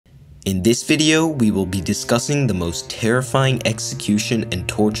In this video, we will be discussing the most terrifying execution and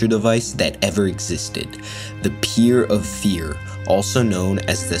torture device that ever existed, the Pear of Fear, also known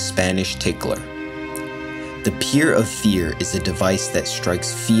as the Spanish Tickler. The Pear of Fear is a device that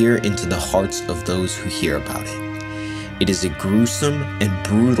strikes fear into the hearts of those who hear about it. It is a gruesome and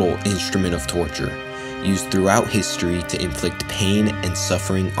brutal instrument of torture, used throughout history to inflict pain and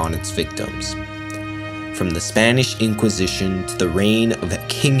suffering on its victims. From the Spanish Inquisition to the reign of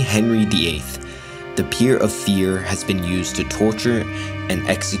King Henry VIII, the Pear of Fear has been used to torture and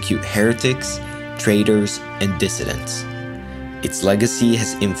execute heretics, traitors, and dissidents. Its legacy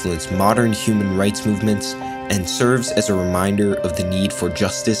has influenced modern human rights movements and serves as a reminder of the need for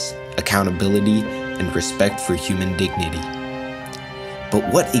justice, accountability, and respect for human dignity. But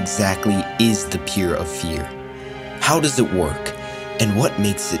what exactly is the Pear of Fear? How does it work? And what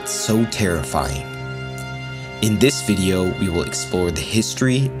makes it so terrifying? In this video, we will explore the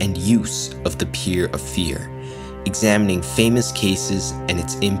history and use of the Pear of Fear, examining famous cases and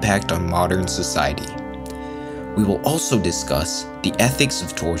its impact on modern society. We will also discuss the ethics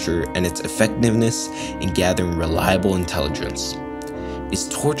of torture and its effectiveness in gathering reliable intelligence. Is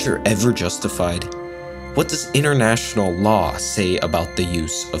torture ever justified? What does international law say about the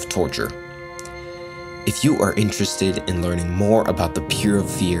use of torture? If you are interested in learning more about the Pear of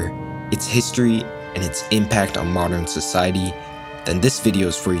Fear, its history, and its impact on modern society, then this video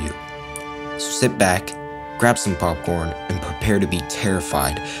is for you. So sit back, grab some popcorn, and prepare to be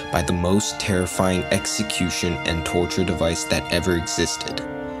terrified by the most terrifying execution and torture device that ever existed,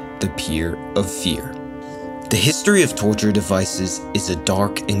 the Pear of Fear. The history of torture devices is a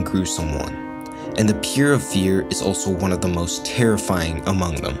dark and gruesome one, and the Pear of Fear is also one of the most terrifying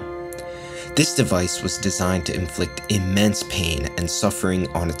among them. This device was designed to inflict immense pain and suffering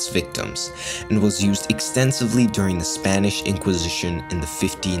on its victims, and was used extensively during the Spanish Inquisition in the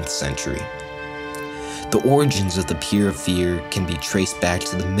 15th century. The origins of the Pear of Fear can be traced back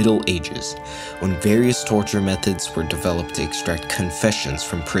to the Middle Ages, when various torture methods were developed to extract confessions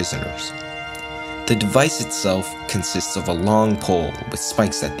from prisoners. The device itself consists of a long pole with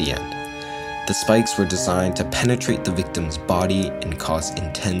spikes at the end. The spikes were designed to penetrate the victim's body and cause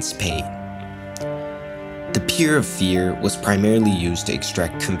intense pain. The Pear of Fear was primarily used to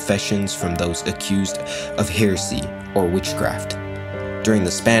extract confessions from those accused of heresy or witchcraft. During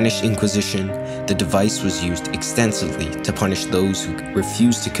the Spanish Inquisition, the device was used extensively to punish those who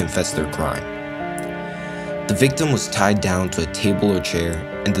refused to confess their crime. The victim was tied down to a table or chair,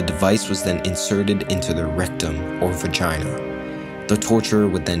 and the device was then inserted into their rectum or vagina. The torturer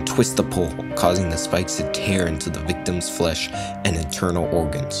would then twist the pole, causing the spikes to tear into the victim's flesh and internal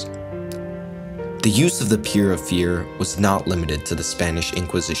organs. The use of the Pear of Fear was not limited to the Spanish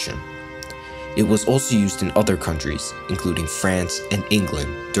Inquisition. It was also used in other countries, including France and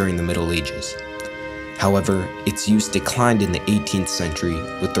England, during the Middle Ages. However, its use declined in the 18th century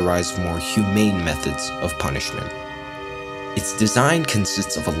with the rise of more humane methods of punishment. Its design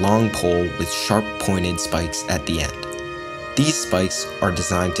consists of a long pole with sharp-pointed spikes at the end. These spikes are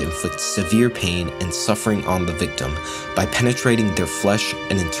designed to inflict severe pain and suffering on the victim by penetrating their flesh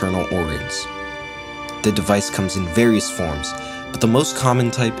and internal organs. The device comes in various forms, but the most common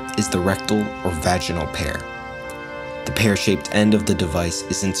type is the rectal or vaginal pear. The pear-shaped end of the device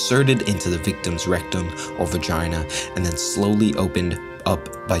is inserted into the victim's rectum or vagina and then slowly opened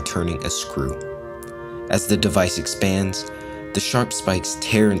up by turning a screw. As the device expands, the sharp spikes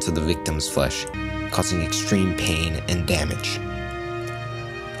tear into the victim's flesh, causing extreme pain and damage.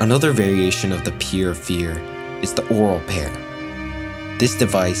 Another variation of the Pear of Fear is the oral pear. This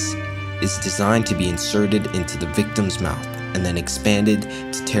device is designed to be inserted into the victim's mouth and then expanded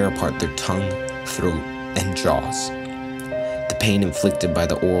to tear apart their tongue, throat, and jaws. The pain inflicted by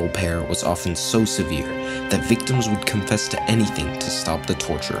the oral pear was often so severe that victims would confess to anything to stop the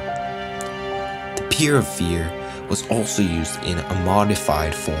torture. The Pear of Fear was also used in a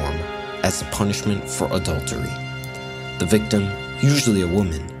modified form as a punishment for adultery. The victim, usually a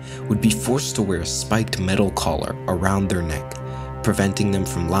woman, would be forced to wear a spiked metal collar around their neck, preventing them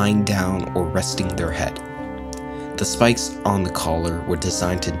from lying down or resting their head. The spikes on the collar were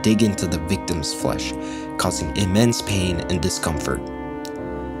designed to dig into the victim's flesh, causing immense pain and discomfort.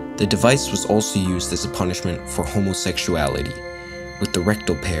 The device was also used as a punishment for homosexuality, with the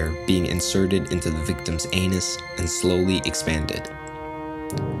rectal pear being inserted into the victim's anus and slowly expanded.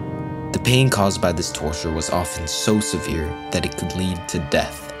 The pain caused by this torture was often so severe that it could lead to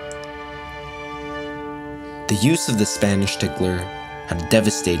death. The use of the Spanish Tickler had a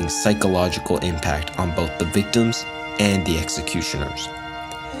devastating psychological impact on both the victims and the executioners.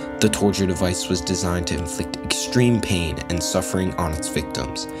 The torture device was designed to inflict extreme pain and suffering on its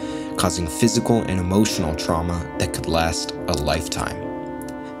victims, causing physical and emotional trauma that could last a lifetime.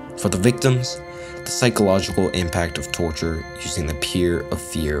 For the victims, the psychological impact of torture using the Pear of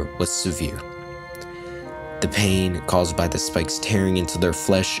Fear was severe. The pain caused by the spikes tearing into their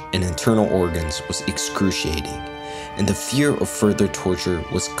flesh and internal organs was excruciating, and the fear of further torture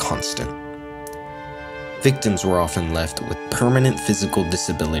was constant. Victims were often left with permanent physical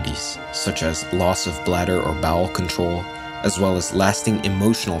disabilities, such as loss of bladder or bowel control, as well as lasting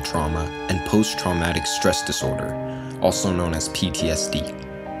emotional trauma and post-traumatic stress disorder, also known as PTSD.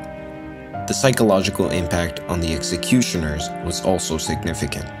 The psychological impact on the executioners was also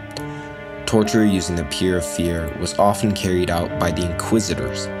significant. Torture using the Pear of Fear was often carried out by the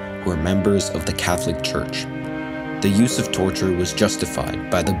inquisitors, who were members of the Catholic Church. The use of torture was justified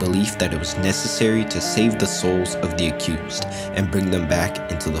by the belief that it was necessary to save the souls of the accused and bring them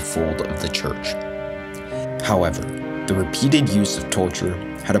back into the fold of the church. However, the repeated use of torture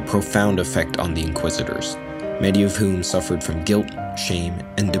had a profound effect on the inquisitors, many of whom suffered from guilt, shame,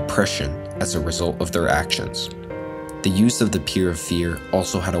 and depression as a result of their actions. The use of the Pear of Fear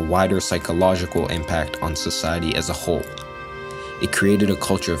also had a wider psychological impact on society as a whole. It created a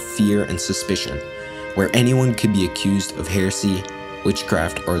culture of fear and suspicion, where anyone could be accused of heresy,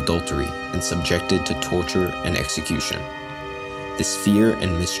 witchcraft, or adultery and subjected to torture and execution. This fear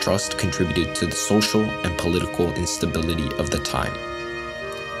and mistrust contributed to the social and political instability of the time.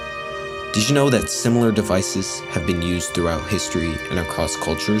 Did you know that similar devices have been used throughout history and across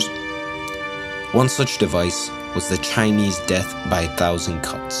cultures? One such device was the Chinese death by 1,000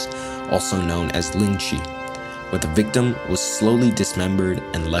 cuts, also known as lynching, where the victim was slowly dismembered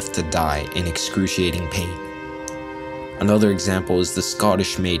and left to die in excruciating pain. Another example is the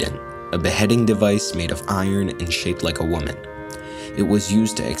Scottish Maiden, a beheading device made of iron and shaped like a woman. It was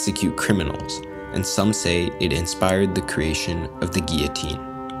used to execute criminals, and some say it inspired the creation of the guillotine.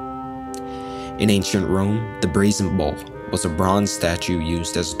 In ancient Rome, the Brazen Bull was a bronze statue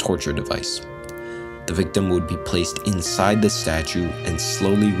used as a torture device. The victim would be placed inside the statue and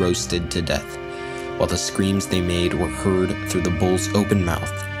slowly roasted to death, while the screams they made were heard through the bull's open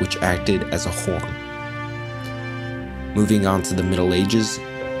mouth, which acted as a horn. Moving on to the Middle Ages,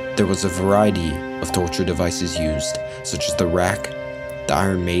 there was a variety of torture devices used, such as the rack, the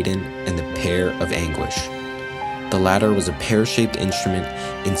Iron Maiden, and the Pear of Anguish. The latter was a pear-shaped instrument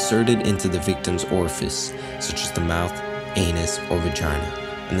inserted into the victim's orifice, such as the mouth, anus, or vagina,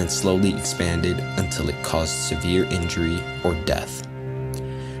 and then slowly expanded until it caused severe injury or death.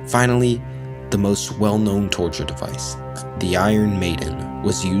 Finally, the most well-known torture device, the Iron Maiden,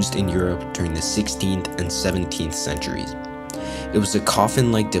 was used in Europe during the 16th and 17th centuries. It was a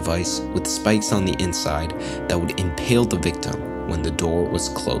coffin-like device with spikes on the inside that would impale the victim when the door was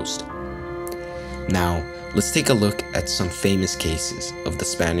closed. Now, let's take a look at some famous cases of the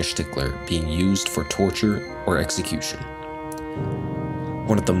Spanish tickler being used for torture or execution.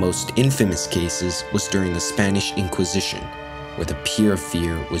 One of the most infamous cases was during the Spanish Inquisition, where the Pear of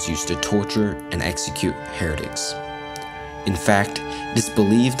Fear was used to torture and execute heretics. In fact, it is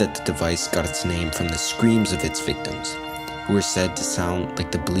believed that the device got its name from the screams of its victims, who were said to sound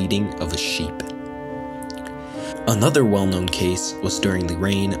like the bleating of a sheep. Another well-known case was during the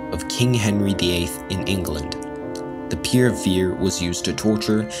reign of King Henry VIII in England. The Pear of Fear was used to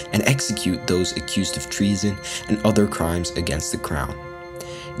torture and execute those accused of treason and other crimes against the crown.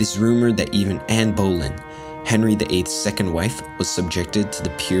 It is rumored that even Anne Boleyn, Henry VIII's second wife, was subjected to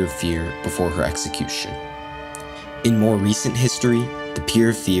the Pear of Fear before her execution. In more recent history, the Pear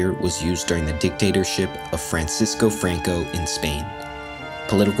of Fear was used during the dictatorship of Francisco Franco in Spain.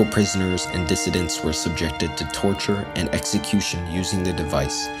 Political prisoners and dissidents were subjected to torture and execution using the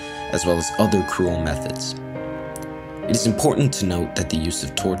device, as well as other cruel methods. It is important to note that the use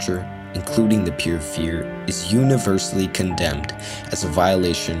of torture, including the Pear of Fear, is universally condemned as a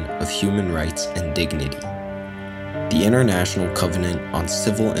violation of human rights and dignity. The International Covenant on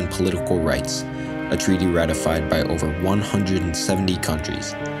Civil and Political Rights, a treaty ratified by over 170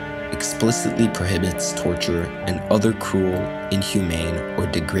 countries, explicitly prohibits torture and other cruel, inhumane, or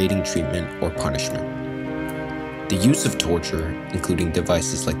degrading treatment or punishment. The use of torture, including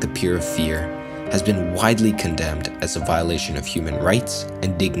devices like the Pear of Fear, has been widely condemned as a violation of human rights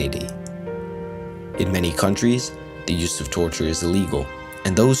and dignity. In many countries, the use of torture is illegal,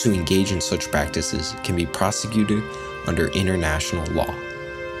 and those who engage in such practices can be prosecuted under international law.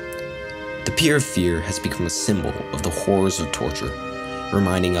 The Pear of Fear has become a symbol of the horrors of torture,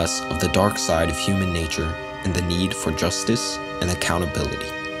 reminding us of the dark side of human nature and the need for justice and accountability.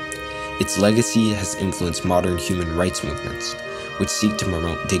 Its legacy has influenced modern human rights movements, which seek to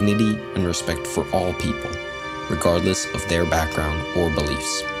promote dignity and respect for all people, regardless of their background or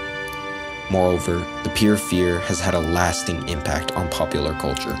beliefs. Moreover, the Pear of Fear has had a lasting impact on popular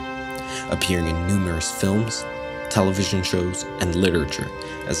culture, appearing in numerous films, television shows, and literature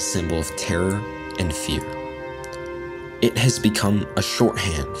as a symbol of terror and fear. It has become a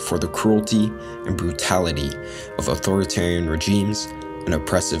shorthand for the cruelty and brutality of authoritarian regimes and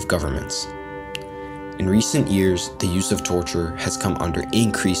oppressive governments. In recent years, the use of torture has come under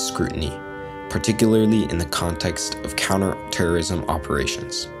increased scrutiny, particularly in the context of counter-terrorism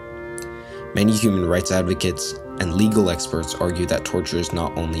operations. Many human rights advocates and legal experts argue that torture is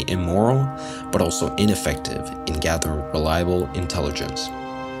not only immoral, but also ineffective in gathering reliable intelligence.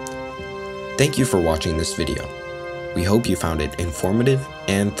 Thank you for watching this video. We hope you found it informative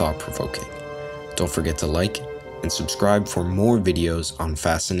and thought-provoking. Don't forget to like and subscribe for more videos on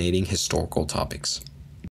fascinating historical topics.